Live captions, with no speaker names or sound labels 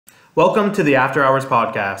Welcome to the After Hours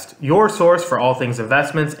Podcast, your source for all things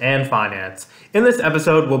investments and finance. In this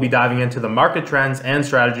episode, we'll be diving into the market trends and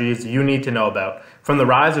strategies you need to know about, from the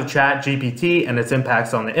rise of ChatGPT and its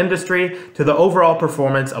impacts on the industry to the overall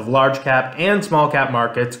performance of large cap and small cap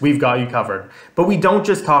markets. We've got you covered. But we don't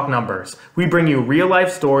just talk numbers. We bring you real life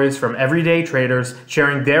stories from everyday traders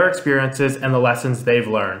sharing their experiences and the lessons they've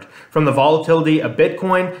learned. From the volatility of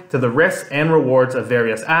Bitcoin to the risks and rewards of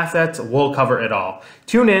various assets, we'll cover it all.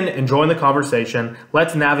 Tune in and join the conversation.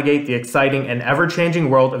 Let's navigate the exciting and ever-changing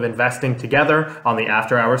world of investing together on the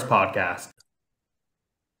After Hours Podcast.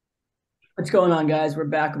 What's going on, guys? We're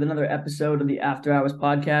back with another episode of the After Hours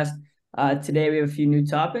Podcast. Today we have a few new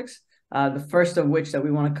topics. The first of which that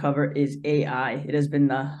we want to cover is AI. It has been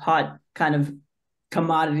the hot kind of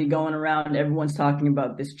commodity going around. Everyone's talking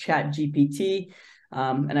about this ChatGPT.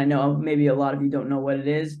 And I know maybe a lot of you don't know what it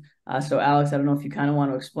is. So Alex, I don't know if you kind of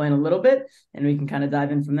want to explain a little bit and we can kind of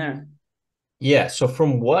dive in from there. Yeah, so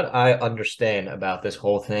from what I understand about this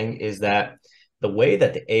whole thing is that the way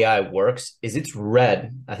that the AI works is it's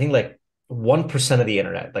read, I think like 1% of the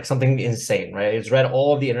internet, like something insane, right? It's read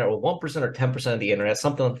all of the internet, or 1% or 10% of the internet,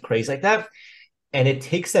 something crazy like that. And it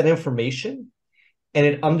takes that information and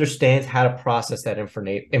it understands how to process that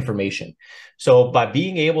information. So by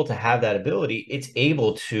being able to have that ability, it's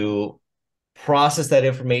able to process that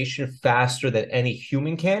information faster than any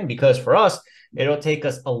human can, because for us, it'll take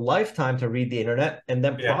us a lifetime to read the internet and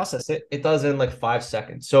then process it. It does it in like 5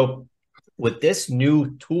 seconds. So with this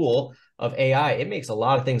new tool of AI, it makes a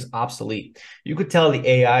lot of things obsolete. You could tell the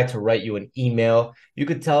AI to write you an email. You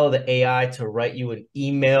could tell the AI to write you an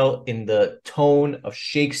email in the tone of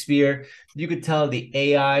Shakespeare. You could tell the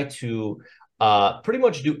AI to pretty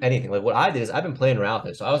much do anything. Like what I did is I've been playing around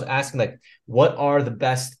with it. So I was asking like, what are the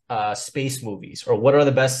best space movies, or what are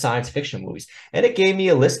the best science fiction movies? And it gave me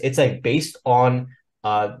a list. It's like based on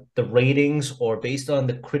the ratings or based on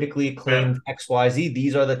the critically acclaimed XYZ.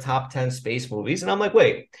 These are the top 10 space movies. And I'm like,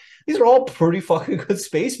 wait, these are all pretty fucking good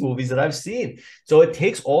space movies that I've seen. So it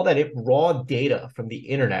takes all that raw data from the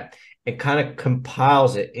internet and kind of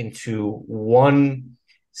compiles it into one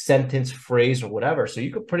sentence, phrase, or whatever. So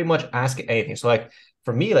you could pretty much ask it anything. So like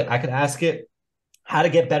for me, like I could ask it how to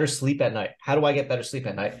get better sleep at night. How do I get better sleep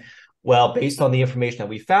at night? Well, based on the information that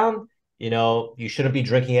we found, you shouldn't be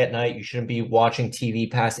drinking at night. You shouldn't be watching TV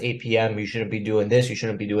past 8 p.m. You shouldn't be doing this. You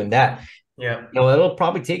shouldn't be doing that. Yeah. It'll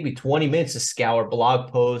probably take me 20 minutes to scour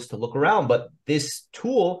blog posts, to look around, but this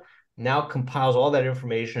tool now compiles all that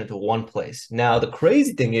information into one place. Now, the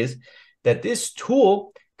crazy thing is that this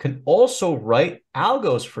tool can also write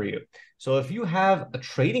algos for you. So if you have a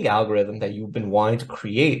trading algorithm that you've been wanting to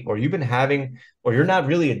create, or you've been having, or you're not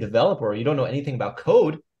really a developer, or you don't know anything about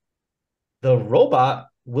code, the robot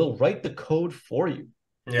will write the code for you,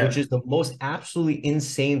 which is the most absolutely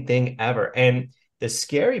insane thing ever. And the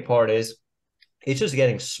scary part is it's just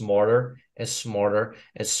getting smarter and smarter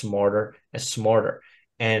and smarter and smarter.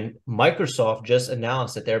 And Microsoft just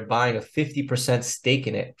announced that they're buying a 50% stake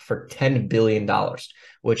in it for $10 billion,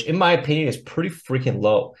 which in my opinion is pretty freaking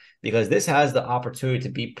low, because this has the opportunity to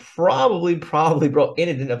be probably, bro, in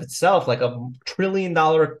and of itself, like $1 trillion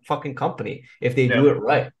fucking company if they do it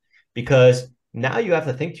right. Because now you have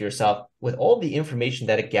to think to yourself, with all the information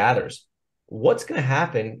that it gathers, what's going to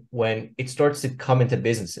happen when it starts to come into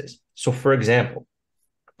businesses? So for example,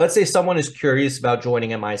 let's say someone is curious about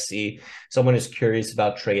joining MIC, someone is curious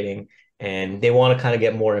about trading, and they want to kind of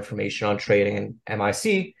get more information on trading and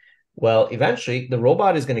MIC. Well, eventually the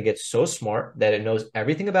robot is going to get so smart that it knows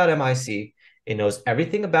everything about MIC, it knows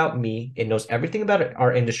everything about me, it knows everything about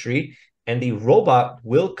our industry, and the robot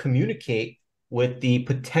will communicate with the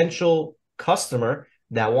potential customer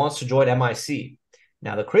that wants to join MIC.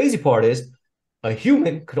 Now, the crazy part is a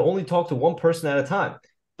human could only talk to one person at a time.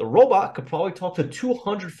 The robot could probably talk to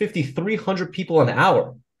 250, 300 people an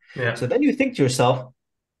hour. Yeah. So then you think to yourself,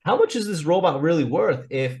 how much is this robot really worth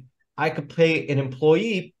if I could pay an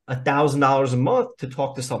employee $1,000 a month to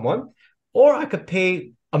talk to someone, or I could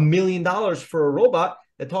pay $1 million for a robot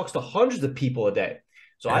that talks to hundreds of people a day?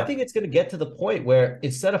 So I think it's going to get to the point where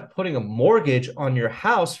instead of putting a mortgage on your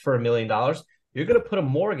house for $1 million, you're going to put a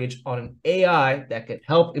mortgage on an AI that can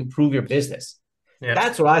help improve your business. Yeah.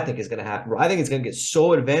 That's what I think is going to happen. I think it's going to get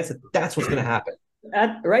so advanced that that's what's going to happen.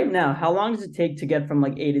 Right now, how long does it take to get from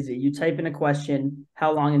like A to Z? You type in a question,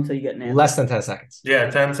 how long until you get an answer? Less than 10 seconds. Yeah,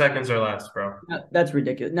 10 seconds or less, bro. That's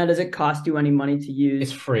ridiculous. Now, does it cost you any money to use?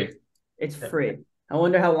 It's free. It's free. I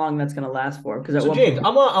wonder how long that's going to last for. Because so James, I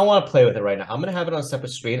want to play with it right now. I'm going to have it on a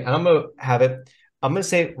separate screen, and I'm going to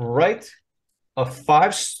say, write a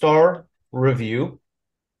 5-star review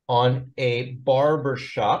on a barber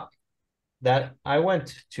shop that I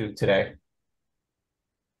went to today.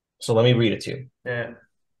 So let me read it to you. Yeah.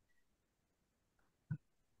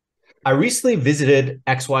 I recently visited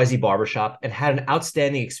XYZ Barbershop and had an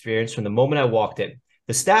outstanding experience from the moment I walked in.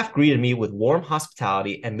 The staff greeted me with warm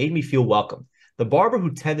hospitality and made me feel welcome. The barber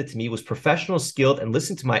who tended to me was professional, skilled, and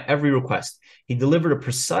listened to my every request. He delivered a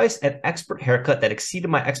precise and expert haircut that exceeded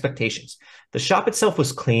my expectations. The shop itself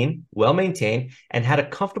was clean, well maintained, and had a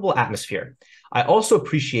comfortable atmosphere. I also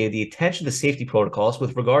appreciated the attention to safety protocols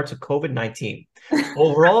with regard to COVID-19.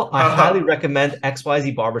 Overall, I highly recommend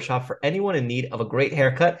XYZ Barbershop for anyone in need of a great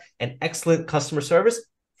haircut and excellent customer service.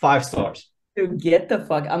 5 stars. Dude, get the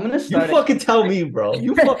fuck. I'm gonna You start. fucking tell me, bro.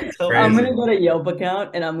 You fucking tell me. I'm Crazy. gonna get a Yelp account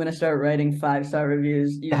and I'm gonna start writing 5-star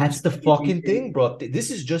reviews. That's the fucking thing, bro.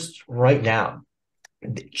 This is just right now.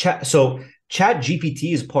 So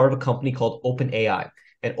ChatGPT is part of a company called OpenAI.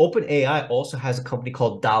 And OpenAI also has a company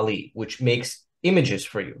called DALL-E, which makes images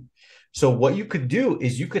for you. So what you could do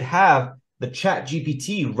is you could have the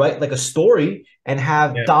ChatGPT write like a story and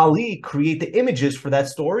have DALL-E create the images for that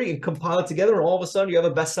story and compile it together. And all of a sudden you have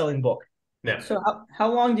a best-selling book. Yeah. So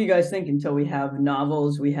how long do you guys think until we have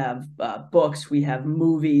novels, we have books, we have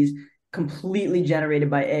movies completely generated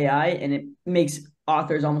by AI and it makes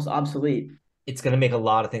authors almost obsolete? It's going to make a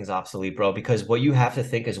lot of things obsolete, bro, because what you have to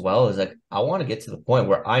think as well is like, I want to get to the point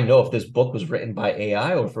where I know if this book was written by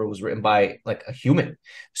AI or if it was written by like a human.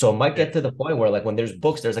 So it might get to the point where like when there's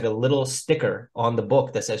books, there's like a little sticker on the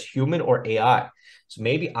book that says human or AI. So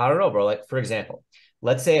maybe, I don't know, bro, like for example,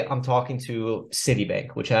 let's say I'm talking to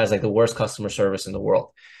Citibank, which has like the worst customer service in the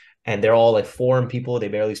world. And they're all like foreign people. They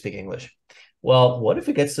barely speak English. Well, what if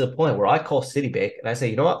it gets to the point where I call Citibank and I say,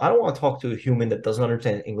 you know what? I don't want to talk to a human that doesn't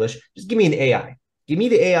understand English. Just give me an AI. Give me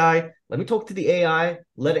the AI. Let me talk to the AI.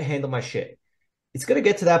 Let it handle my shit. It's going to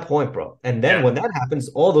get to that point, bro. And then when that happens,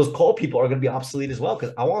 all those call people are going to be obsolete as well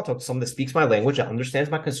because I want to talk to someone that speaks my language, that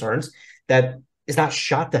understands my concerns, that is not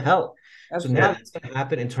shot to hell. Absolutely. So now it's going to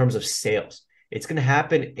happen in terms of sales. It's going to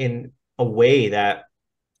happen in a way that,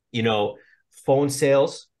 you know, phone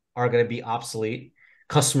sales are going to be obsolete.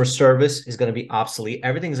 Customer service is going to be obsolete.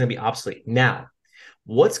 Everything is going to be obsolete. Now,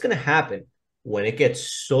 what's going to happen when it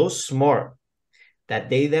gets so smart that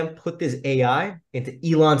they then put this AI into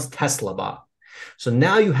Elon's Tesla bot? So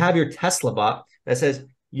now you have your Tesla bot that says,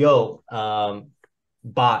 yo,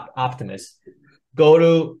 bot Optimus, go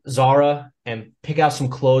to Zara and pick out some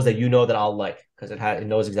clothes that you know that I'll like because it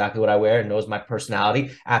knows exactly what I wear. It knows my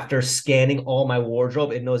personality. After scanning all my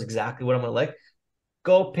wardrobe, it knows exactly what I'm going to like.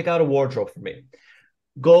 Go pick out a wardrobe for me.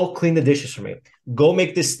 Go clean the dishes for me. Go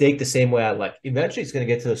make this steak the same way I like. Eventually, it's going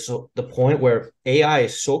to get to the point where AI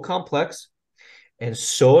is so complex and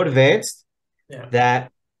so advanced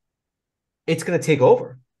that it's going to take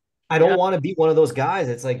over. I don't want to be one of those guys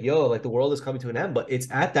that's like, yo, like the world is coming to an end, but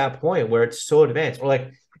it's at that point where it's so advanced. Or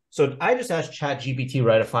like, so I just asked ChatGPT to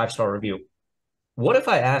write a 5-star review. What if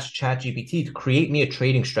I asked ChatGPT to create me a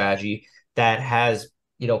trading strategy that has,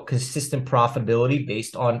 you know, consistent profitability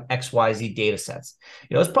based on XYZ data sets?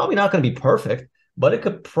 You know, it's probably not going to be perfect, but it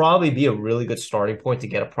could probably be a really good starting point to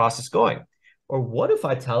get a process going. Or what if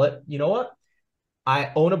I tell it, you know what?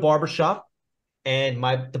 I own a barbershop and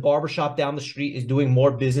the barbershop down the street is doing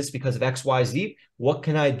more business because of XYZ. What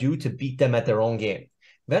can I do to beat them at their own game?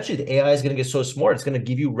 Eventually, the AI is going to get so smart, it's going to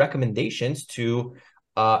give you recommendations to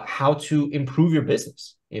how to improve your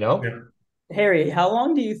business, you know? Harry, how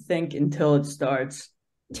long do you think until it starts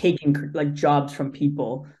taking like jobs from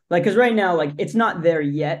people? Like, because right now, like, it's not there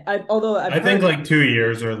yet. I think like 2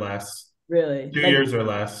 years or less. Really? 2 years or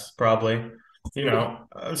less, probably. You know,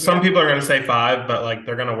 some people are going to say 5, but like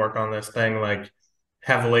they're going to work on this thing like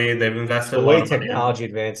heavily. They've invested the a lot way of money. Technology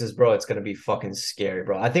advances, bro, it's going to be fucking scary,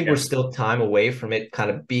 bro. I think we're still time away from it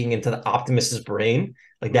kind of being into the Optimus's brain.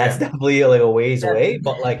 Like that's definitely like a ways away,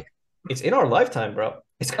 but like it's in our lifetime, bro.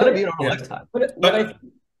 It's going to be in our lifetime. Go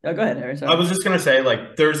ahead, Harry. Sorry. I was just gonna say,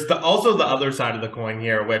 like, there's also the other side of the coin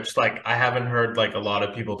here, which like I haven't heard like a lot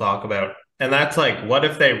of people talk about. And that's like, what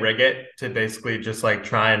if they rig it to basically just like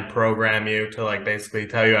try and program you to like basically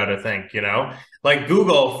tell you how to think, you know? Like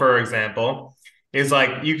Google, for example, is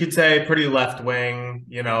like you could say pretty left wing,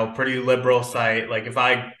 you know, pretty liberal site. Like if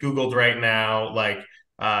I Googled right now, like,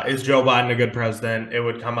 is Joe Biden a good president? It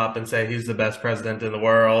would come up and say he's the best president in the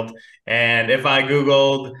world. And if I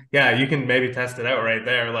Googled, yeah, you can maybe test it out right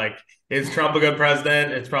there. Like, is Trump a good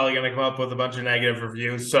president? It's probably going to come up with a bunch of negative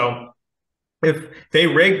reviews. So if they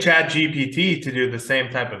rig ChatGPT to do the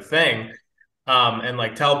same type of thing, and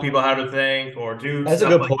like tell people how to think or do That's a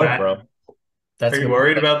stuff good like point, that, bro. That's are you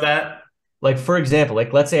worried about that? Like, for example,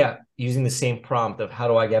 like let's say I'm using the same prompt of how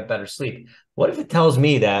do I get better sleep? What if it tells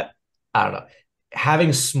me that, I don't know,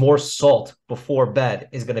 having more salt before bed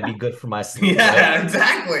is going to be good for my sleep. Yeah, right?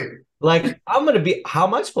 exactly. Like, I'm going to be, how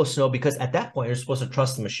am I supposed to know? Because at that point, you're supposed to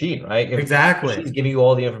trust the machine, right? If the Exactly. machine's giving you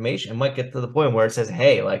all the information, it might get to the point where it says,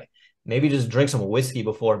 hey, like, maybe just drink some whiskey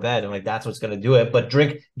before bed. And like, that's what's going to do it. But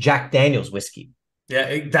drink Jack Daniels whiskey.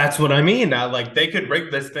 Yeah, that's what I mean. Like they could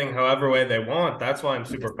rig this thing however way they want. That's why I'm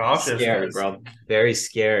super cautious. Scary, bro. Very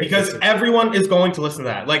scary. Because everyone is going to listen to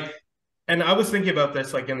that. Like, and I was thinking about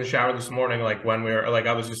this like in the shower this morning, like when we were like,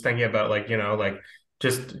 I was just thinking about like, like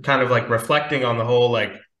just kind of like reflecting on the whole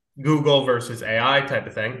like Google versus AI type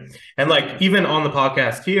of thing. And like even on the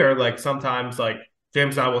podcast here, like sometimes like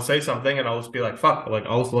James and I will say something and I'll just be like, fuck, like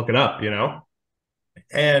I'll just look it up,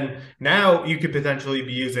 And now you could potentially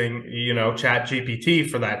be using, ChatGPT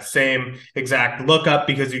for that same exact lookup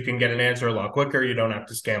because you can get an answer a lot quicker. You don't have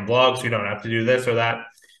to scan blogs. You don't have to do this or that.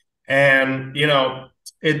 And,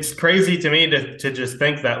 it's crazy to me to just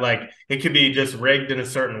think that like it could be just rigged in a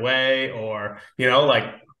certain way or,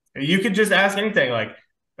 like you could just ask anything like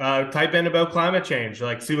type in about climate change,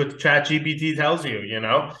 like see what ChatGPT tells you.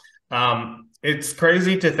 It's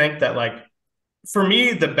crazy to think that like, for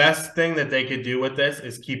me, the best thing that they could do with this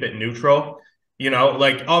is keep it neutral.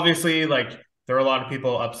 Like obviously, like there are a lot of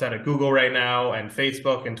people upset at Google right now and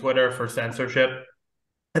Facebook and Twitter for censorship.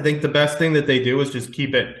 I think the best thing that they do is just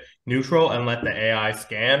keep it neutral and let the AI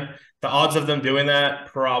scan. The odds of them doing that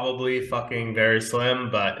probably fucking very slim,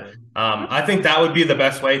 but I think that would be the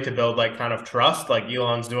best way to build like kind of trust, like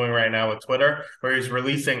Elon's doing right now with Twitter, where he's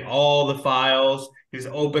releasing all the files, he's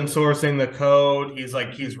open sourcing the code,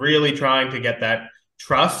 he's really trying to get that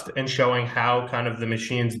trust and showing how kind of the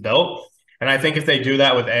machine's built. And I think if they do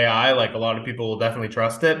that with AI, like a lot of people will definitely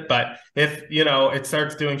trust it. But if, it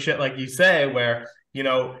starts doing shit like you say, where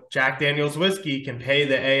Jack Daniels whiskey can pay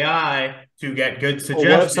the AI to get good suggestions.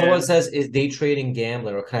 Well, what if someone says, is day trading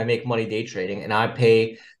gambling or can I make money day trading? And I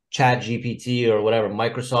pay ChatGPT or whatever,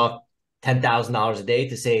 Microsoft, $10,000 a day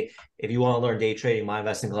to say, if you want to learn day trading, my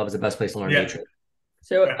investing club is the best place to learn day trading.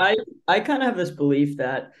 So I kind of have this belief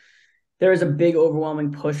that there is a big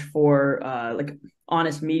overwhelming push for like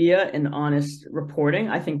honest media and honest reporting.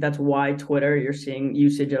 I think that's why Twitter, you're seeing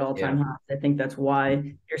usage at all-time highs. I think that's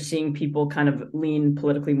why you're seeing people kind of lean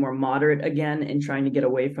politically more moderate again and trying to get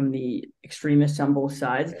away from the extremists on both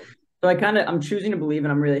sides. So I'm choosing to believe,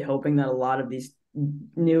 and I'm really hoping that a lot of these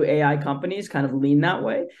new AI companies kind of lean that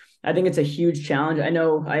way. I think it's a huge challenge. I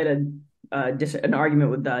know I had an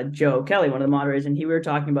argument with Joe Kelly, one of the moderators, and we were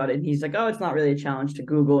talking about it. And he's like, "Oh, it's not really a challenge to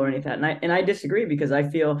Google or anything." And I disagree because I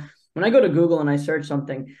feel when I go to Google and I search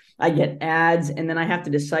something, I get ads, and then I have to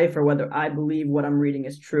decipher whether I believe what I'm reading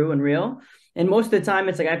is true and real. And most of the time,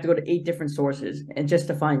 it's like I have to go to 8 different sources and just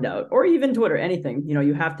to find out, or even Twitter, anything.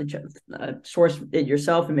 You have to source it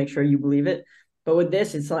yourself and make sure you believe it. But with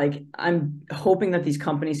this, it's like I'm hoping that these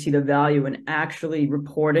companies see the value in actually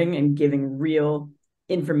reporting and giving real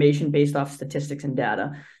information based off statistics and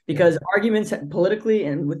data, because arguments politically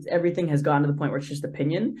and with everything has gotten to the point where it's just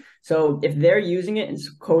opinion. So if they're using it and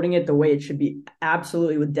coding it the way it should be,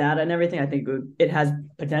 absolutely with data and everything, I think it has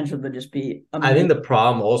potential to just be amazing. I think the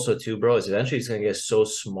problem also too, bro, is eventually it's going to get so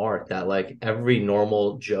smart that like every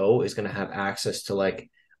normal Joe is going to have access to like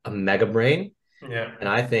a mega brain. Yeah. And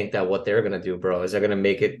I think that what they're going to do, bro, is they're going to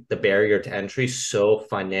make it the barrier to entry so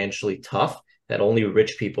financially tough that only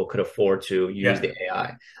rich people could afford to use the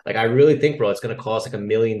AI. Like, I really think, bro, it's going to cost like $1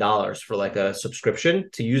 million for like a subscription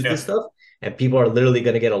to use this stuff. And people are literally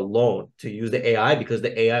going to get a loan to use the AI because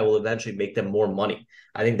the AI will eventually make them more money.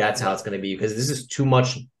 I think that's how it's going to be, because this is too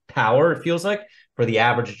much power, it feels like, for the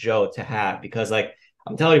average Joe to have. Because like,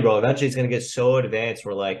 I'm telling you, bro, eventually it's going to get so advanced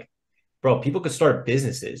where like, bro, people could start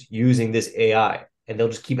businesses using this AI and they'll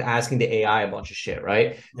just keep asking the AI a bunch of shit,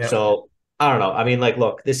 right? So I don't know. I mean, like,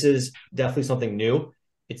 look, this is definitely something new.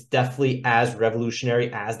 It's definitely as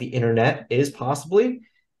revolutionary as the internet is possibly.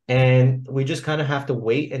 And we just kind of have to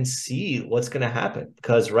wait and see what's going to happen.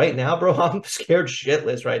 Because right now, bro, I'm scared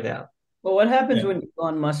shitless right now. Well, what happens when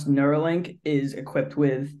Elon Musk's Neuralink is equipped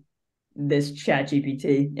with this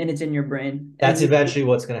ChatGPT and it's in your brain? That's eventually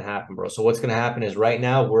what's going to happen, bro. So what's going to happen is right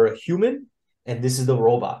now we're a human and this is the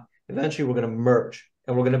robot. Eventually we're going to merge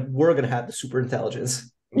and we're going to have the super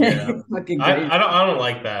intelligence. Yeah, I don't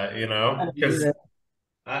like that, because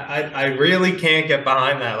I really can't get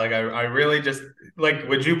behind that. Like I really just like,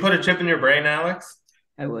 would you put a chip in your brain, Alex?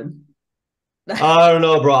 I would. I don't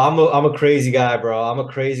know, bro. I'm a crazy guy, bro. I'm a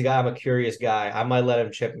crazy guy. I'm a curious guy. I might let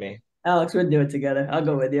him chip me. Alex, we'll do it together. I'll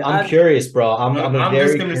go with you. I'm curious, bro. I'm a I'm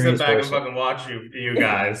just very gonna sit curious back and person. fucking watch you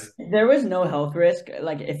guys. There was no health risk.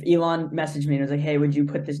 Like if Elon messaged me and was like, "Hey, would you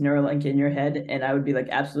put this Neuralink in your head?" and I would be like,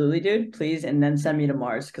 "Absolutely, dude, please," and then send me to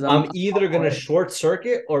Mars because I'm either gonna short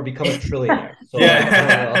circuit or become a trillionaire. So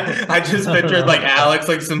Yeah, I don't know. I just I don't pictured like know. Alex,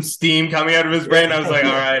 like some steam coming out of his brain. I was like,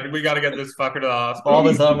 all Yeah. right, we got to get this fucker to the All hospital. of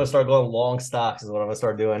a sudden, I'm gonna start going long stocks. Is what I'm gonna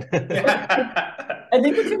start doing. Yeah. I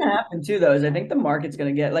think what's going to happen too, though, is I think the market's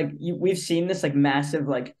going to get like we've seen this like massive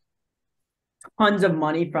like tons of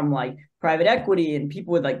money from like private equity and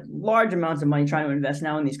people with like large amounts of money trying to invest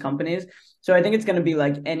now in these companies. So I think it's going to be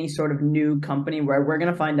like any sort of new company where we're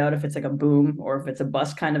going to find out if it's like a boom or if it's a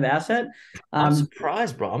bust kind of asset. I'm Um,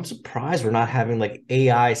 surprised, bro. I'm surprised we're not having like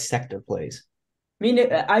AI sector plays. I mean,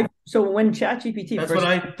 I so when ChatGPT That's what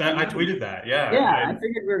first, I tweeted that. Yeah, yeah, I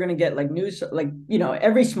figured we were gonna get like news, like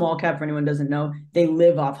every small cap. For anyone who doesn't know, they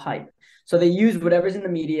live off hype. So they use whatever's in the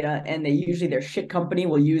media, and they usually their shit company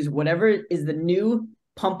will use whatever is the new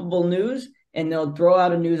pumpable news, and they'll throw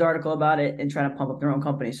out a news article about it and try to pump up their own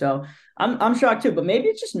company. So I'm shocked too, but maybe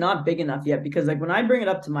it's just not big enough yet because like when I bring it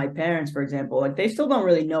up to my parents, for example, like they still don't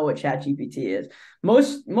really know what ChatGPT is.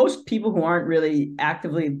 Most people who aren't really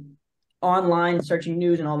actively online searching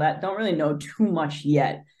news and all that don't really know too much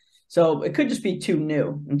yet. So it could just be too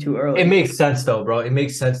new and too It early. makes sense though, bro. It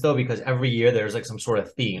makes sense though because every year there's like some sort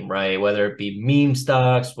of theme, right? Whether it be meme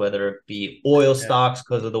stocks, whether it be oil yeah. stocks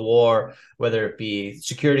because of the war, whether it be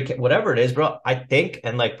security, whatever it is, bro. I think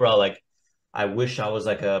and like, bro, like I wish I was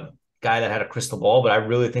like a guy that had a crystal ball, but I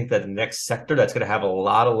really think that the next sector that's gonna have a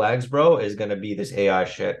lot of legs, bro, is gonna be this AI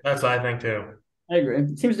shit. That's what I think too. I agree.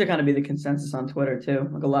 It seems to kind of be the consensus on Twitter too.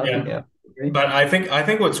 Like a lot of people Yeah, Yeah. agree. but I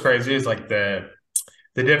think what's crazy is like the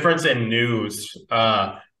difference in news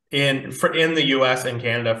in the US and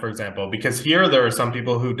Canada, for example, because here there are some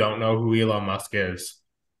people who don't know who Elon Musk is.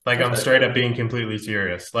 Like I'm straight up being completely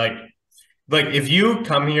serious. Like if you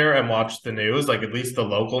come here and watch the news, like at least the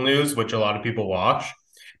local news, which a lot of people watch,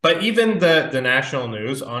 but even the national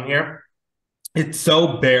news on here, it's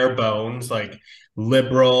so bare bones, like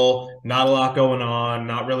liberal, not a lot going on,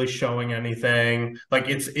 not really showing anything. Like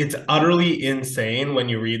it's utterly insane when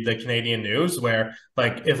you read the Canadian news where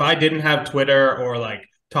like if I didn't have Twitter or like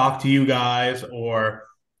talk to you guys or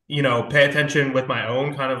pay attention with my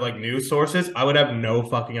own kind of like news sources, I would have no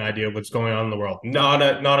fucking idea what's going on in the world. Not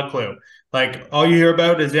a clue. Like all you hear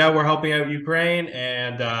about is we're helping out Ukraine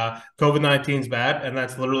and COVID-19's bad, and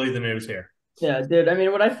that's literally the news here. Yeah, dude. I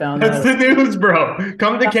mean, what I found That's out, the news, bro.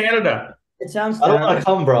 Come to Canada. it sounds I don't want terrible. to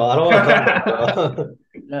come, bro. I don't want to come there,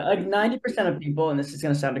 bro. Like 90% of people, and this is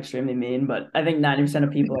going to sound extremely mean, but I think 90%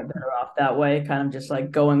 of people are better off that way, kind of just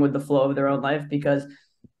like going with the flow of their own life because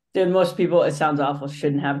dude, most people, it sounds awful,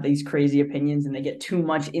 shouldn't have these crazy opinions and they get too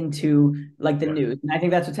much into like the news. And I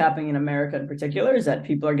think that's what's happening in America in particular is that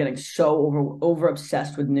people are getting so over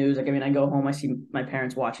obsessed with news. Like, I mean, I go home, I see my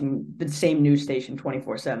parents watching the same news station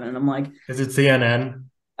 24/7. And I'm like, Is it CNN?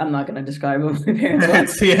 I'm not going to describe what my parents watch.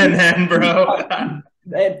 It's CNN, bro.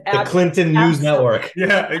 The Clinton News Network.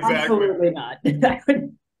 Yeah, exactly. Absolutely not. I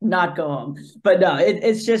would not go home. But no,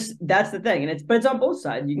 it's just that's the thing, and it's on both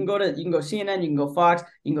sides. You can go CNN, you can go Fox,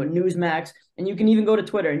 you can go Newsmax, and you can even go to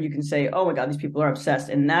Twitter and you can say, "Oh my God, these people are obsessed."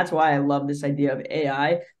 And that's why I love this idea of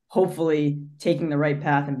AI. Hopefully, taking the right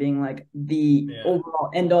path and being like the overall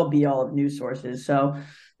end all be all of news sources. So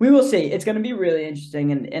we will see. It's going to be really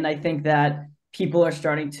interesting, and I think that people are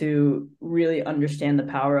starting to really understand the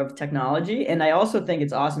power of technology. And I also think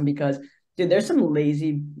it's awesome because dude, there's some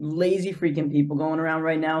lazy freaking people going around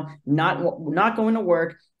right now, not going to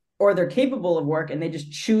work, or they're capable of work and they just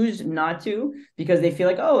choose not to because they feel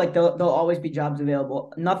like, oh, like there'll always be jobs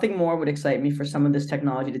available. Nothing more would excite me for some of this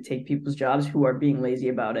technology to take people's jobs who are being lazy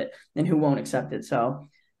about it and who won't accept it. So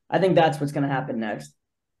I think that's what's going to happen next.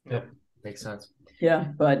 Yep, makes sense. Yeah,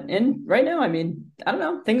 but right now, I mean, I don't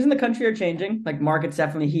know. Things in the country are changing. Like markets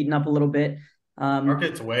definitely heating up a little bit.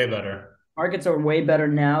 Market's way better. Markets are way better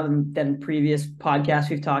now than previous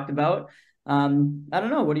podcasts we've talked about. I don't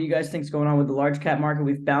know. What do you guys think is going on with the large cap market?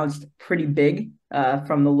 We've bounced pretty big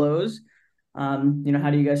from the lows. How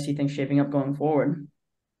do you guys see things shaping up going forward?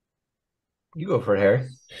 You go for it, Harry.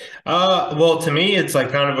 Well, to me, it's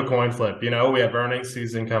like kind of a coin flip. We have earnings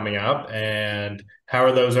season coming up, and how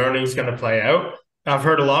are those earnings going to play out? I've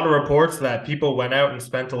heard a lot of reports that people went out and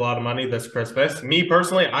spent a lot of money this Christmas. Me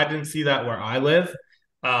personally, I didn't see that where I live.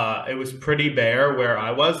 It was pretty bare where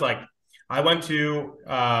I was. Like, I went to,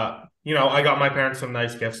 I got my parents some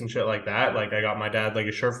nice gifts and shit like that. Like, I got my dad like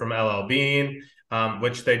a shirt from LL Bean,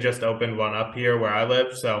 which they just opened one up here where I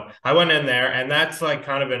live. So I went in there, and that's like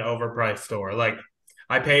kind of an overpriced store. Like,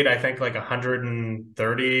 I paid, I think, like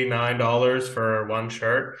 $139 for one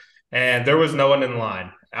shirt, and there was no one in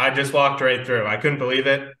line. I just walked right through. I couldn't believe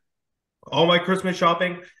it. All my Christmas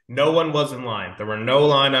shopping, no one was in line. There were no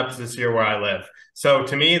lineups this year where I live. So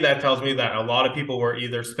to me, that tells me that a lot of people were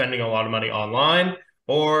either spending a lot of money online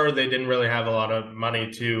or they didn't really have a lot of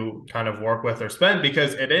money to kind of work with or spend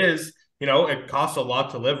because it is, it costs a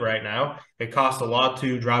lot to live right now. It costs a lot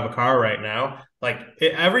to drive a car right now. Like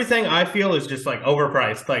everything I feel is just like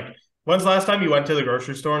overpriced. Like when's the last time you went to the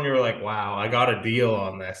grocery store and you were like, wow, I got a deal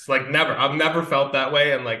on this? Like never. I've never felt that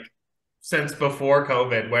way. And like since before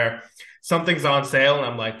COVID, where something's on sale and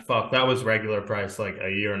I'm like, fuck, that was regular price like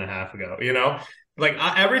a year and a half ago, Like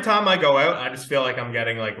every time I go out, I just feel like I'm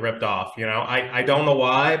getting like ripped off, I don't know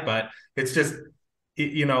why, but it's just,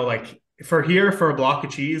 like for a block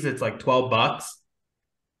of cheese, it's like $12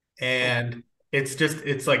 and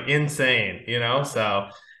it's like insane, So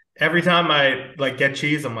every time I like get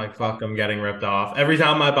cheese, I'm like, fuck, I'm getting ripped off. Every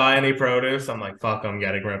time I buy any produce, I'm like, fuck, I'm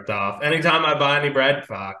getting ripped off. Anytime I buy any bread,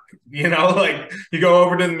 fuck, like you go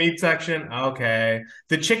over to the meat section. Okay.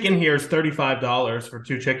 The chicken here is $35 for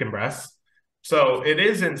 2 chicken breasts. So it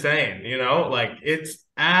is insane, like it's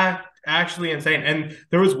actually insane. And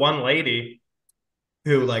there was one lady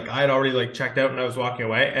who like I had already like checked out and I was walking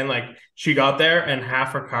away and like she got there and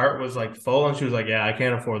half her cart was like full and she was like, yeah, I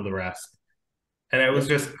can't afford the rest. And it was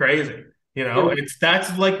just crazy,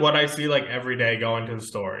 that's like what I see like every day going to the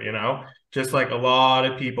store, just like a lot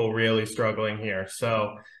of people really struggling here.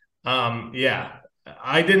 So, yeah,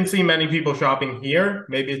 I didn't see many people shopping here.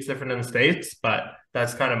 Maybe it's different in the States, but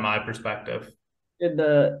that's kind of my perspective.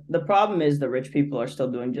 The problem is the rich people are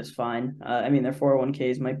still doing just fine. I mean, their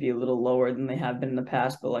 401ks might be a little lower than they have been in the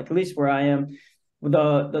past, but like at least where I am,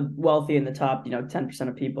 the wealthy in the top, 10%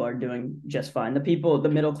 of people are doing just fine. The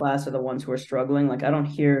middle class are the ones who are struggling. Like I don't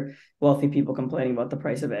hear wealthy people complaining about the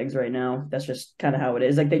price of eggs right now. That's just kind of how it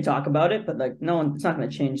is. Like they talk about it, but like no one, it's not going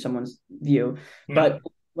to change someone's view. No. But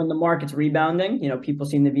when the market's rebounding, people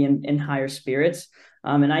seem to be in higher spirits.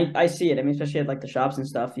 And I see it. I mean, especially at like the shops and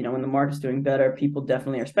stuff, when the market's doing better, people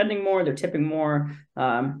definitely are spending more, they're tipping more,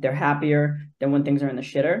 they're happier than when things are in the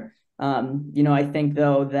shitter. I think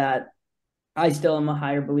though that I still am a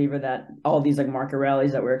higher believer that all these like market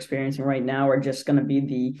rallies that we're experiencing right now are just going to be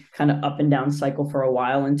the kind of up and down cycle for a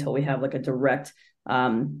while until we have like a direct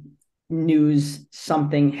news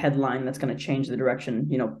something headline that's going to change the direction,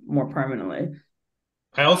 more permanently.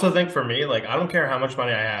 I also think for me, like I don't care how much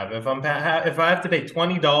money I have. If I have to pay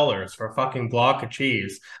 $20 for a fucking block of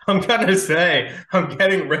cheese, I'm gonna say I'm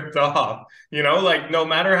getting ripped off. Like no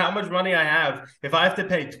matter how much money I have, if I have to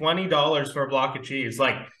pay $20 for a block of cheese,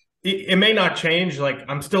 like it may not change. Like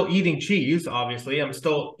I'm still eating cheese, obviously. I'm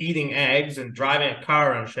still eating eggs and driving a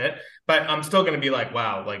car and shit. But I'm still gonna be like,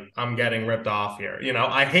 wow, like I'm getting ripped off here.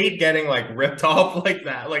 I hate getting like ripped off like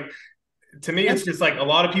that. Like to me, it's just like a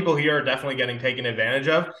lot of people here are definitely getting taken advantage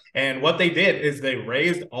of. And what they did is they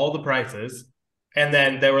raised all the prices. And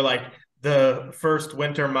then they were like, the first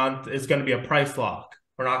winter month is going to be a price lock.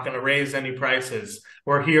 We're not going to raise any prices.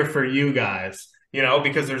 We're here for you guys,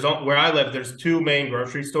 because where I live, there's 2 main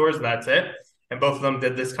grocery stores. That's it. And both of them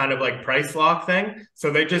did this kind of like price lock thing. So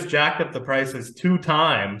they just jacked up the prices 2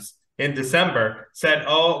 times in December, said,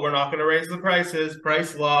 oh, we're not going to raise the prices,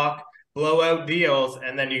 price lock, blowout deals,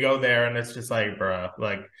 and then you go there and it's just like, bro,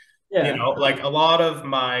 like, like a lot of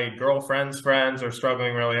my girlfriend's friends are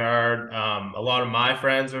struggling really hard. A lot of my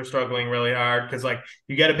friends are struggling really hard because like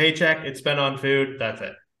you get a paycheck, it's spent on food, that's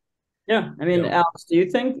it. Yeah, I mean, Alex, do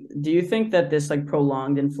you think that this like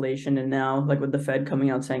prolonged inflation and now like with the Fed coming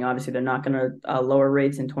out saying obviously they're not going to lower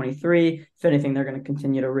rates in 23, if anything they're going to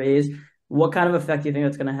continue to raise, what kind of effect do you think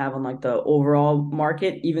that's going to have on like the overall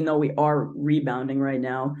market, even though we are rebounding right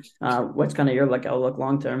now? What's kind of your like outlook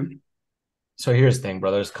long term? So here's the thing,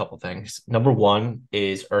 bro. There's a couple things. Number one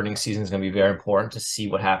is earnings season is going to be very important to see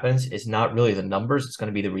what happens. It's not really the numbers, it's going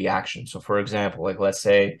to be the reaction. So for example, like let's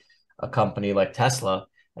say a company like Tesla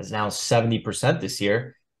has announced 70% this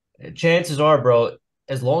year. Chances are, bro,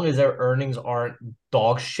 as long as their earnings aren't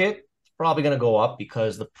dog shit, probably going to go up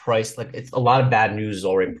because the price, like it's a lot of bad news is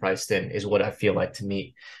already priced in, is what I feel like to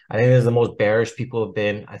me. I think this is the most bearish people have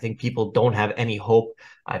been. I think people don't have any hope.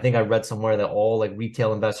 I think I read somewhere that all like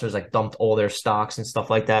retail investors like dumped all their stocks and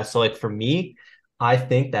stuff like that. So like for me, I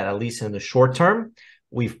think that at least in the short term,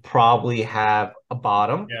 we've probably have a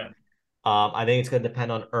bottom. Yeah. I think it's going to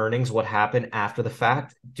depend on earnings, what happened after the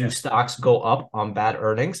fact. Do stocks go up on bad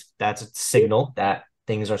earnings? That's a signal that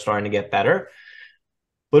things are starting to get better.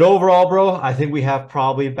 But overall, bro, I think we have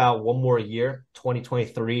probably about one more year,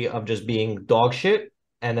 2023, of just being dog shit.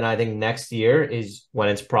 And then I think next year is when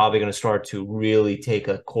it's probably going to start to really take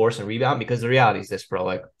a course and rebound, because the reality is this, bro.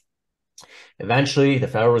 Like, eventually, the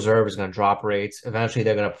Federal Reserve is going to drop rates. Eventually,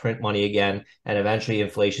 they're going to print money again. And eventually,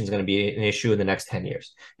 inflation is going to be an issue in the next 10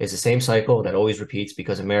 years. It's the same cycle that always repeats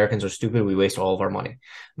because Americans are stupid. We waste all of our money.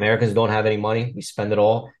 Americans don't have any money. We spend it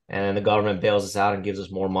all. And the government bails us out and gives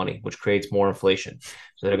us more money, which creates more inflation.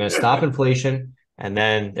 So they're going to stop inflation. And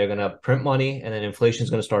then they're going to print money. And then inflation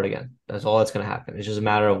is going to start again. That's all that's going to happen. It's just a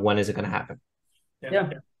matter of when is it going to happen. Yeah.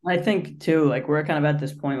 I think too, like we're kind of at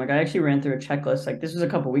this point. Like I actually ran through a checklist. Like this was a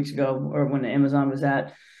couple weeks ago, or when Amazon was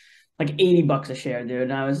at like $80 a share, dude.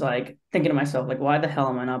 And I was like thinking to myself, like, why the hell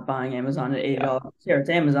am I not buying Amazon at $80 a share? It's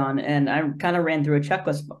Amazon. And I kind of ran through a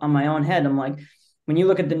checklist on my own head. I'm like, when you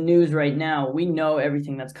look at the news right now, we know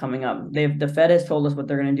everything that's coming up. The Fed has told us what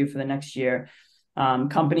they're going to do for the next year.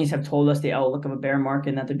 Companies have told us the outlook of a bear market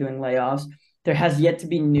and that they're doing layoffs. There has yet to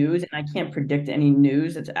be news, and I can't predict any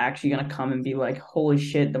news that's actually going to come and be like, holy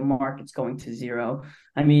shit, the market's going to zero.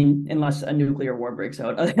 I mean, unless a nuclear war breaks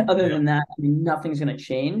out. Other than that, I mean, nothing's going to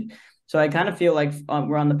change. So I kind of feel like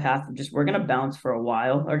we're on the path of just, we're going to bounce for a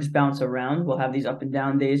while or just bounce around. We'll have these up and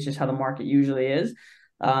down days, just how the market usually is,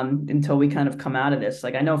 until we kind of come out of this.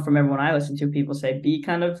 Like I know from everyone I listen to, people say, be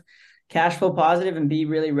kind of cash flow positive and be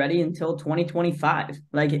really ready until 2025,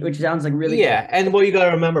 like, which sounds like really cool. And what you got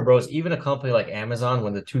to remember, bro, is even a company like Amazon,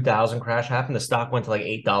 when the 2000 crash happened, the stock went to like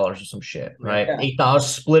 $8 or some shit, right? $8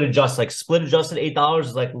 split adjusted $8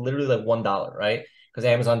 is like literally like $1, right? Because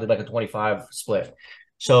Amazon did like a 25 split.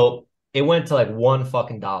 So it went to like $1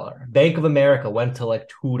 fucking dollar. Bank of America went to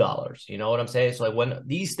like $2. You know what I'm saying? So like when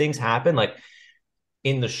these things happen, like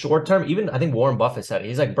in the short term, even I think Warren Buffett said it.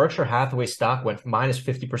 He's like, Berkshire Hathaway stock went minus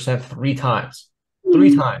 50% 3 times.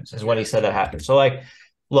 3 times is when he said that happened. So like,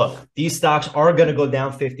 look, these stocks are going to go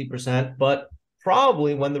down 50%, but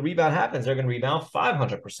probably when the rebound happens, they're going to rebound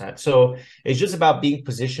 500%. So it's just about being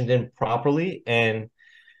positioned in properly. And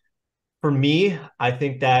for me, I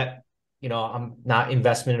think that, you know, I'm not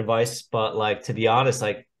investment advice, but like, to be honest,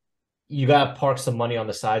 like, you got to park some money on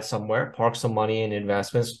the side somewhere, park some money in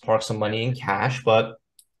investments, park some money in cash. But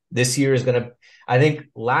this year is going to, I think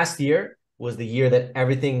last year was the year that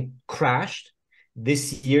everything crashed.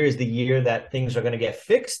 This year is the year that things are going to get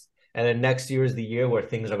fixed. And then next year is the year where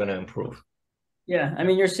things are going to improve. Yeah. I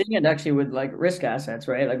mean, you're seeing it actually with like risk assets,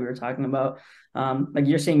 right? Like we were talking about, like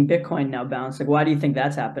you're seeing Bitcoin now bounce. Like, why do you think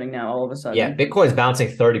that's happening now all of a sudden? Yeah, Bitcoin's bouncing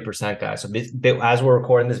 30%, guys. So as we're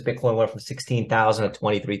recording this, Bitcoin went from 16,000 to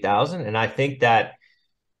 23,000. And I think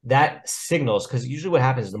that signals, because usually what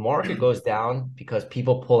happens is the market goes down because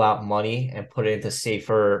people pull out money and put it into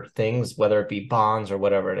safer things, whether it be bonds or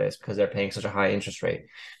whatever it is, because they're paying such a high interest rate.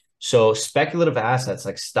 So speculative assets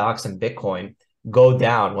like stocks and Bitcoin go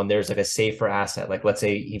down when there's like a safer asset. Like let's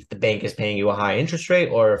say if the bank is paying you a high interest rate,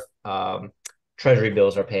 or if treasury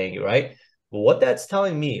bills are paying you, right? But what that's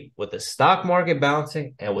telling me with the stock market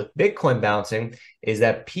bouncing and with Bitcoin bouncing is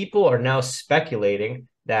that people are now speculating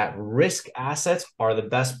that risk assets are the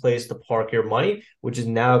best place to park your money, which is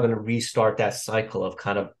now going to restart that cycle of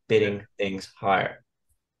kind of bidding things higher.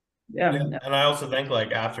 Yeah. And I also think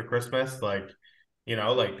like after Christmas, like, you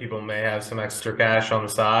know, like people may have some extra cash on the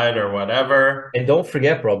side or whatever. And don't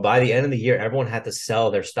forget, bro, by the end of the year, everyone had to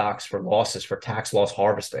sell their stocks for losses for tax loss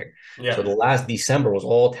harvesting. Yeah. So the last December was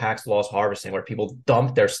all tax loss harvesting, where people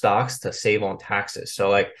dumped their stocks to save on taxes.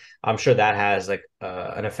 So like, I'm sure that has like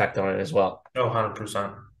an effect on it as well. Oh,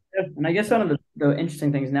 100%. Yeah. And I guess one of the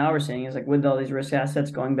interesting things now we're seeing is like with all these risk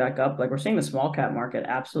assets going back up, like we're seeing the small cap market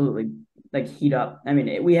absolutely like heat up. I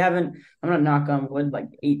mean, we haven't, I'm going to knock on wood like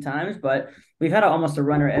 8 times, but we've had almost a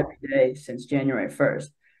runner every day since January 1st.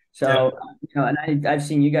 So, you know, and I've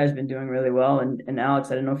seen you guys been doing really well. And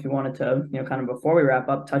Alex, I don't know if you wanted to, you know, kind of before we wrap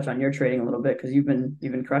up, touch on your trading a little bit, because you've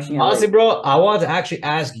been crushing it. Honestly, bro, I wanted to actually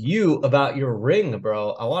ask you about your ring,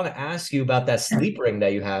 bro. I want to ask you about that sleep ring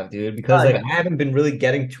that you have, dude, because like I haven't been really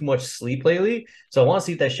getting too much sleep lately. So I want to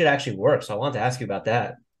see if that shit actually works. So I want to ask you about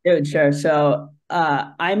that. Dude, sure. So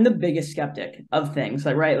I'm the biggest skeptic of things.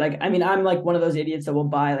 Like, right. Like, I mean, I'm like one of those idiots that will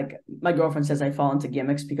buy, like my girlfriend says I fall into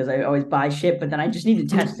gimmicks because I always buy shit, but then I just need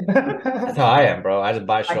to test it. That's how I am, bro. I just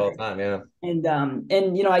buy shit all the time. Yeah.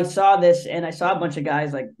 And you know, I saw this and I saw a bunch of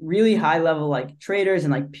guys like really high level, like traders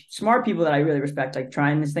and like smart people that I really respect, like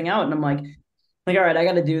trying this thing out. And I'm like, all right, I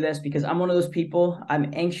got to do this because I'm one of those people.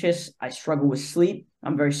 I'm anxious. I struggle with sleep.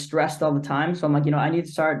 I'm very stressed all the time. So I'm like, you know, I need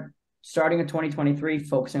to starting in 2023,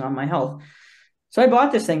 focusing on my health. So I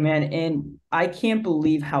bought this thing, man, and I can't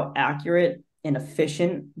believe how accurate and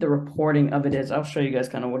efficient the reporting of it is. I'll show you guys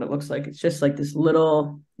kind of what it looks like. It's just like this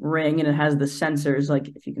little ring, and it has the sensors, like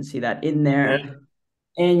if you can see that in there.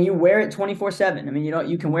 and you wear it 24/7. I mean,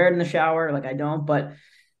 you can wear it in the shower, like I don't, but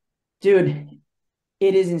dude,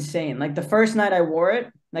 it is insane. Like the first night I wore it,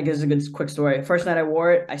 like this is a good quick story. First night I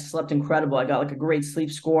wore it, I slept incredible. I got like a great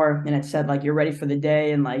sleep score, and it said like you're ready for the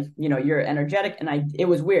day and like, you're energetic. And it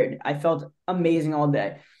was weird. I felt amazing all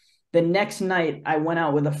day. The next night I went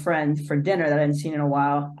out with a friend for dinner that I hadn't seen in a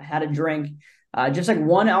while. I had a drink, just like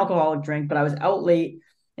one alcoholic drink, but I was out late.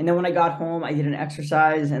 And then when I got home, I did an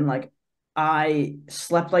exercise and like I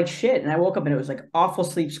slept like shit. And I woke up and it was like awful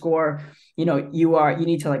sleep score. You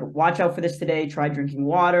need to like watch out for this today. Try drinking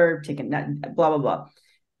water, taking that, blah, blah, blah.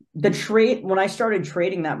 When I started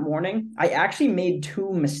trading that morning, I actually made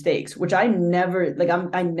two mistakes, which I never like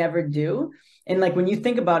I never do. And like when you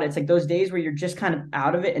think about it, it's like those days where you're just kind of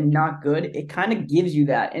out of it and not good, it kind of gives you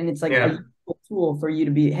that. And it's like a useful tool for you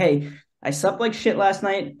to be, hey, I slept like shit last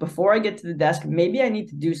night. Before I get to the desk, maybe I need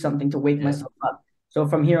to do something to wake myself up. So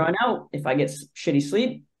from here on out, if I get shitty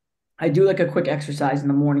sleep, I do like a quick exercise in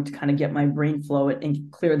the morning to kind of get my brain flow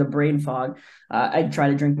and clear the brain fog. I try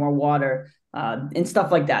to drink more water and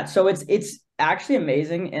stuff like that. So it's actually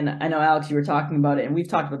amazing. And I know, Alex, you were talking about it, and we've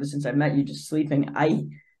talked about this since I met you, just sleeping. I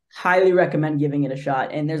highly recommend giving it a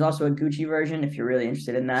shot. And there's also a Gucci version if you're really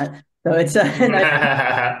interested in that. So it's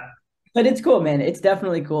but it's cool, man. It's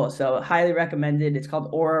definitely cool. So highly recommended. It's called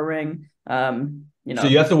Aura Ring. So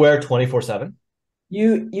you have to wear 24/7?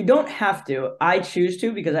 You don't have to. I choose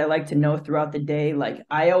to because I like to know throughout the day. Like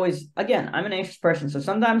I always, again, I'm an anxious person. So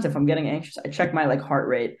sometimes if I'm getting anxious, I check my like heart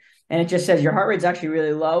rate and it just says your heart rate's actually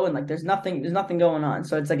really low and like there's nothing going on.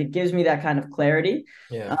 So it's like it gives me that kind of clarity.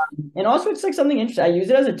 Yeah. And also it's like something interesting. I use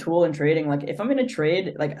it as a tool in trading. Like if I'm in a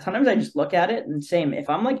trade, like sometimes I just look at it and same, if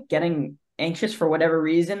I'm like getting anxious for whatever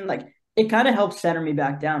reason, like it kind of helps center me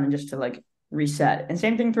back down and just to like reset. And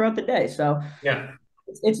same thing throughout the day. So Yeah.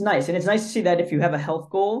 it's nice. And it's nice to see that if you have a health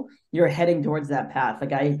goal, you're heading towards that path.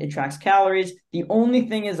 Like it tracks calories. The only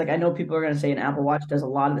thing is like, I know people are going to say an Apple Watch does a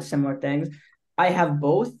lot of the similar things. I have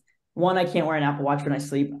both. One, I can't wear an Apple Watch when I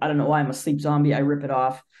sleep. I don't know why. I'm a sleep zombie. I rip it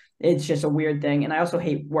off. It's just a weird thing. And I also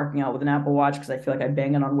hate working out with an Apple Watch because I feel like I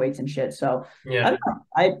bang it on weights and shit. So I Yeah. don't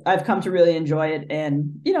know. I've come to really enjoy it.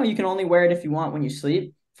 And, you can only wear it if you want when you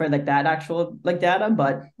sleep for like that actual like data,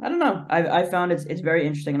 but I don't know. I found it's very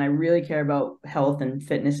interesting, and I really care about health and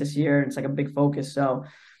fitness this year. And it's like a big focus. So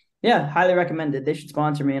yeah, highly recommended. They should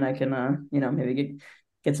sponsor me, and I can maybe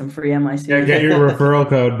get some free MIC. Yeah, get your referral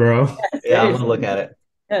code, bro. Yeah, I'm gonna look at it.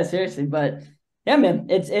 Yeah, seriously, but yeah, man,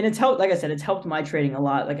 it's helped. Like I said, it's helped my trading a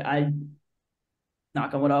lot. Like I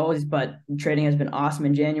knock on wood always, but trading has been awesome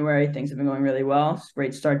in January. Things have been going really well. It's a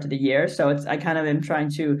great start to the year. So I kind of am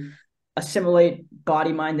trying to assimilate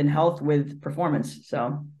body, mind, and health with performance.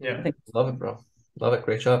 So Yeah. I think Love it, bro. Love it.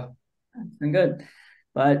 Great job. it's been good.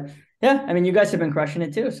 But yeah, I mean, you guys have been crushing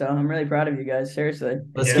it too. So I'm really proud of you guys. Seriously.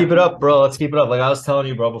 Let's keep it up, bro. Let's keep it up. Like I was telling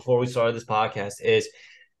you, bro, before we started this podcast, is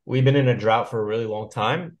we've been in a drought for a really long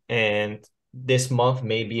time. And this month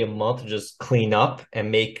may be a month to just clean up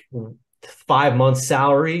and make 5 months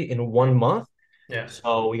salary in 1 month. Yeah.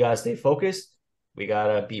 So we gotta stay focused. We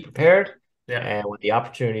gotta be prepared. Yeah. And when the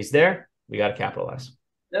opportunity's there, we gotta capitalize.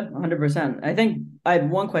 Yeah, 100%. I think I have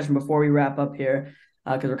one question before we wrap up here,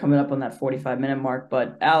 because we're coming up on that 45-minute mark.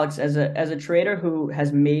 But Alex, as a trader who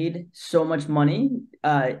has made so much money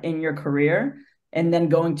in your career, and then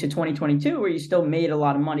going to 2022 where you still made a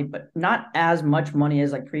lot of money, but not as much money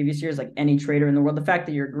as like previous years, like any trader in the world. The fact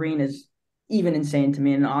that you're green is even insane to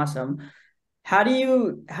me and awesome. How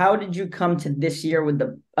did you come to this year with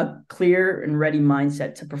a clear and ready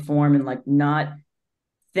mindset to perform and like not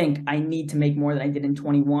think I need to make more than I did in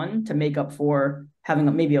 21 to make up for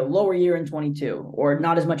having maybe a lower year in 22 or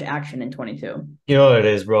not as much action in 22? You know what it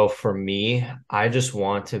is, bro? For me, I just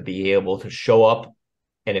want to be able to show up.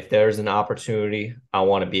 And if there's an opportunity, I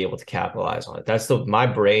want to be able to capitalize on it. My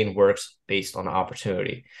brain works based on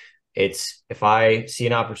opportunity. It's if I see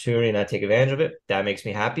an opportunity and I take advantage of it, that makes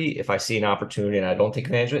me happy. If I see an opportunity and I don't take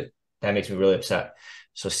advantage of it, that makes me really upset.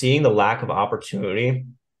 So seeing the lack of opportunity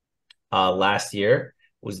last year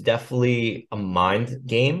was definitely a mind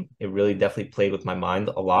game. It really definitely played with my mind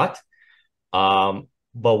a lot.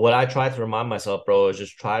 But what I try to remind myself, bro, is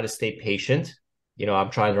just try to stay patient.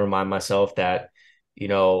 I'm trying to remind myself that,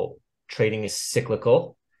 trading is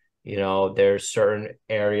cyclical. There's certain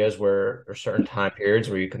areas or certain time periods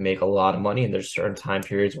where you can make a lot of money, and there's certain time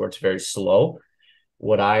periods where it's very slow.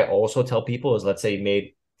 What I also tell people is, let's say you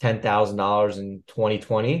made $10,000 in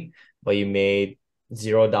 2020, but you made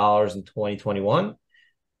 $0 in 2021.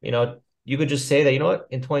 You could just say that,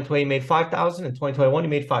 in 2020 you made 5,000, in 2021 you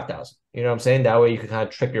made 5,000. You know what I'm saying? That way you can kind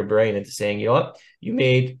of trick your brain into saying, you know what, you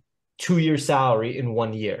made 2-year salary in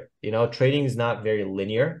 1 year. Trading is not very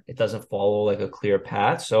linear. It doesn't follow like a clear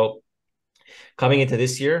path. So coming into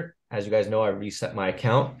this year, as you guys know, I reset my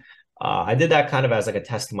account. I did that kind of as like a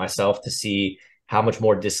test to myself to see how much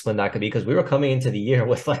more disciplined I could be, because we were coming into the year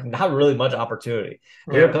with like not really much opportunity.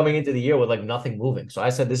 We were coming into the year with like nothing moving. So I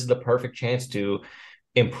said, this is the perfect chance to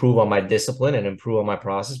improve on my discipline and improve on my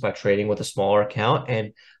process by trading with a smaller account.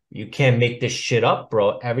 And you can't make this shit up,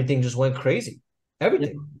 bro. Everything just went crazy.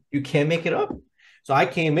 Everything. You can't make it up. So I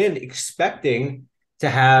came in expecting to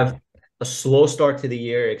have a slow start to the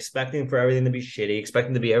year, expecting for everything to be shitty,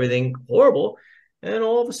 expecting to be everything horrible. And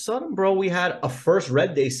all of a sudden, bro, we had a first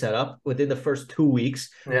red day set up within the first 2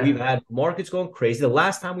 weeks. Yeah. We've had markets going crazy. The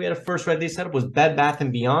last time we had a first red day set up was Bed Bath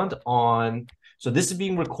 & Beyond on, so this is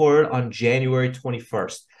being recorded on January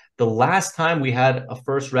 21st. The last time we had a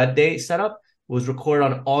first red day set up was recorded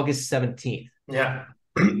on August 17th. Yeah.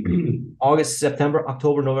 August, September,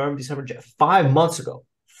 October, November, December, 5 months ago.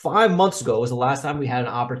 5 months ago was the last time we had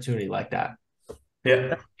an opportunity like that.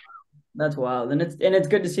 Yeah. That's wild. And it's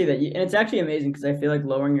good to see that. And it's actually amazing because I feel like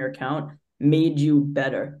lowering your account made you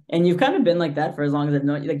better. And you've kind of been like that for as long as I've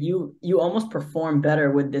known you. Like you almost perform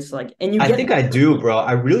better with this, like, and I think I do, bro.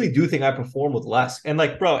 I really do think I perform with less. And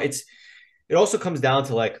like, bro, it also comes down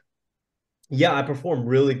to like, yeah, I perform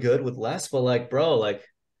really good with less, but like, bro, like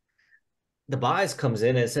the bias comes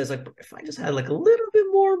in and it says like, if I just had like a little bit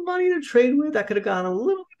more money to trade with, I could have gone a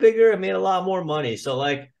little bit bigger and made a lot more money. So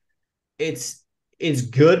like, it's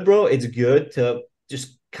good, bro. It's good to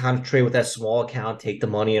just kind of trade with that small account, take the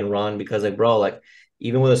money and run, because like, bro, like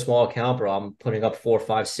even with a small account, bro, I'm putting up $4,000,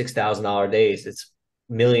 $5,000, $6,000 days. It's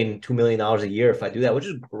 $2 million a year if I do that, which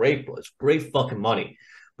is great, bro. It's great fucking money.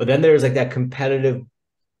 But then there's like that competitive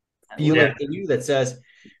feeling in you that says,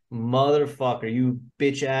 motherfucker, you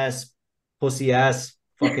bitch ass, pussy ass,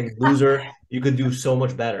 fucking loser, you could do so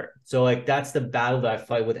much better. So like that's the battle that I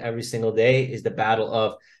fight with every single day, is the battle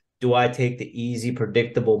of, do I take the easy,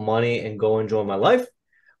 predictable money and go enjoy my life?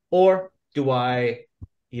 Or do I,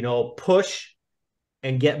 push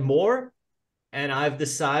and get more? And I've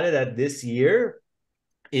decided that this year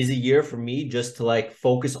is a year for me just to like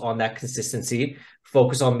focus on that consistency,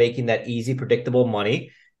 focus on making that easy, predictable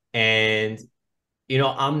money. And,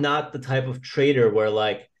 I'm not the type of trader where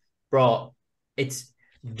like, bro,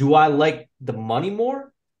 do I like the money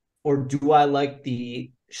more or do I like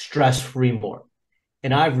the stress-free more?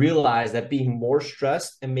 And I've realized that being more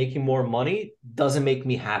stressed and making more money doesn't make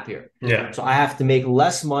me happier. Yeah. So I have to make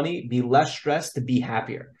less money, be less stressed to be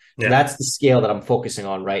happier. So Yeah. that's the scale that I'm focusing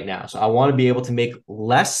on right now. So I want to be able to make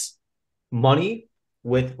less money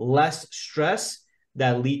with less stress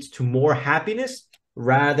that leads to more happiness,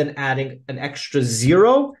 rather than adding an extra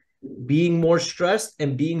zero, being more stressed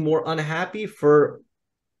and being more unhappy for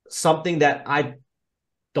something that I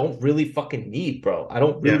don't really fucking need, bro. I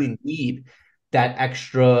don't really need that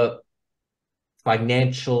extra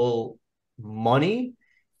financial money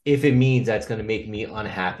if it means that's going to make me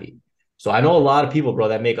unhappy. So I know a lot of people, bro,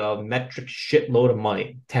 that make a metric shitload of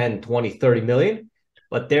money, 10, 20, 30 million,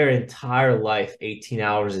 but their entire life, 18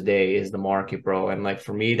 hours a day is the market, bro. And like,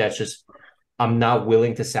 for me, that's just, I'm not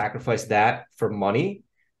willing to sacrifice that for money.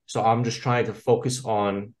 So I'm just trying to focus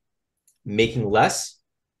on making less,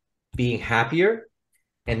 being happier,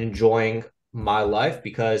 and enjoying my life,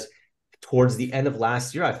 because towards the end of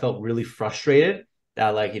last year, I felt really frustrated that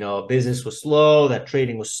like, business was slow, that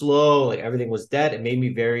trading was slow, like everything was dead. It made me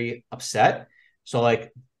very upset. So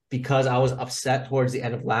like, because I was upset towards the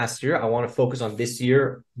end of last year, I want to focus on this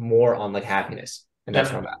year more on like happiness. And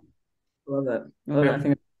that's where I'm at. Love that. Love that. I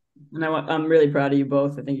think, and I'm really proud of you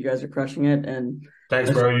both. I think you guys are crushing it. And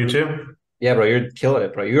thanks, bro. You too. Yeah, bro, you're killing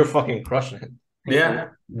it, bro. You're fucking crushing it. Yeah,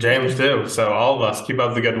 James too. So all of us, keep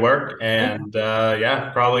up the good work, and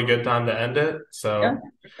probably a good time to end it. So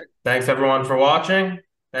thanks everyone for watching.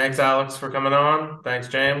 Thanks Alex for coming on. Thanks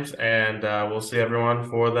James, and we'll see everyone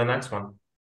for the next one.